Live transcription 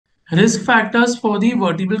Risk factors for the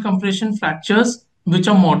vertebral compression fractures, which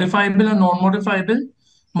are modifiable and non-modifiable.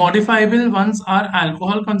 Modifiable ones are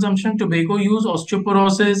alcohol consumption, tobacco use,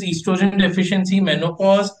 osteoporosis, estrogen deficiency,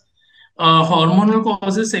 menopause, hormonal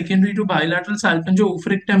causes secondary to bilateral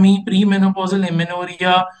salpingo-oophorectomy, premenopausal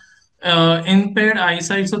amenorrhea, impaired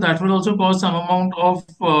eyesight. So that will also cause some amount of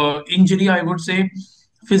injury, I would say.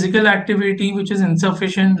 Physical activity, which is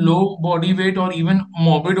insufficient, low body weight, or even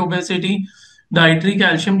morbid obesity, dietary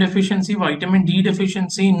calcium deficiency, vitamin D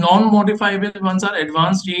deficiency. Non-modifiable ones are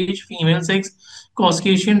advanced age, female sex,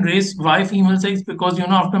 Caucasian race. Why female sex? Because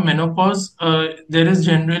after menopause, there is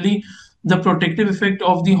generally the protective effect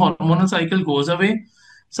of the hormonal cycle goes away.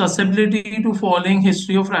 Susceptibility to falling,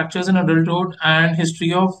 history of fractures in adulthood, and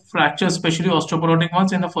history of fractures, especially osteoporotic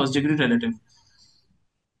ones, in the first degree relative.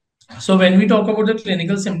 So when we talk about the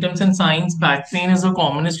clinical symptoms and signs, back pain is the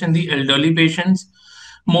commonest in the elderly patients.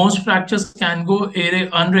 Most fractures can go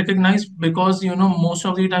unrecognized because most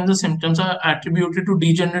of the time the symptoms are attributed to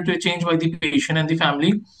degenerative change by the patient and the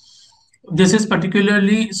family. This is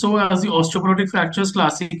particularly so as the osteoporotic fractures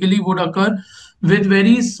classically would occur with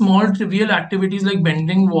very small trivial activities like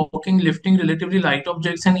bending, walking, lifting relatively light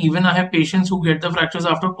objects. And even I have patients who get the fractures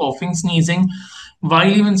after coughing, sneezing, while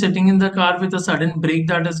even sitting in the car with a sudden break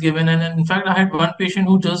that is given. And in fact, I had one patient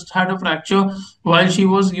who just had a fracture while she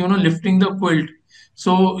was lifting the quilt.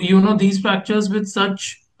 So these fractures with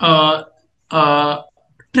such uh,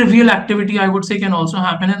 trivial activity, I would say, can also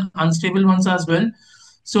happen, and unstable ones as well.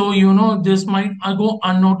 So, this might go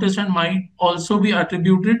unnoticed and might also be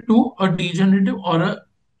attributed to a degenerative or a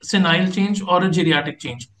senile change or a geriatric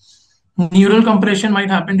change. Neural compression might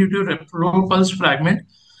happen due to retropulsed fragment.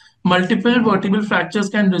 Multiple vertebral fractures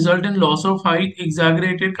can result in loss of height,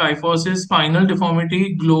 exaggerated kyphosis, spinal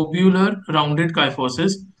deformity, globular rounded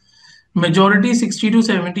kyphosis. Majority 60 to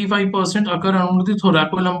 75% occur around the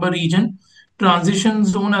thoracolumbar region. Transition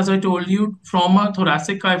zone, as I told you, from a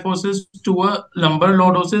thoracic kyphosis to a lumbar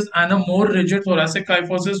lordosis and a more rigid thoracic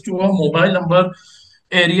kyphosis to a mobile lumbar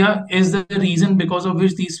area is the reason because of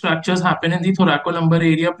which these fractures happen in the thoracolumbar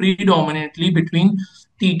area predominantly between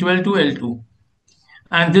T12 to L2.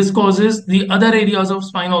 And this causes the other areas of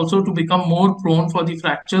spine also to become more prone for the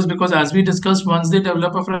fractures because, as we discussed, once they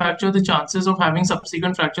develop a fracture, the chances of having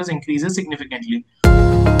subsequent fractures increases significantly.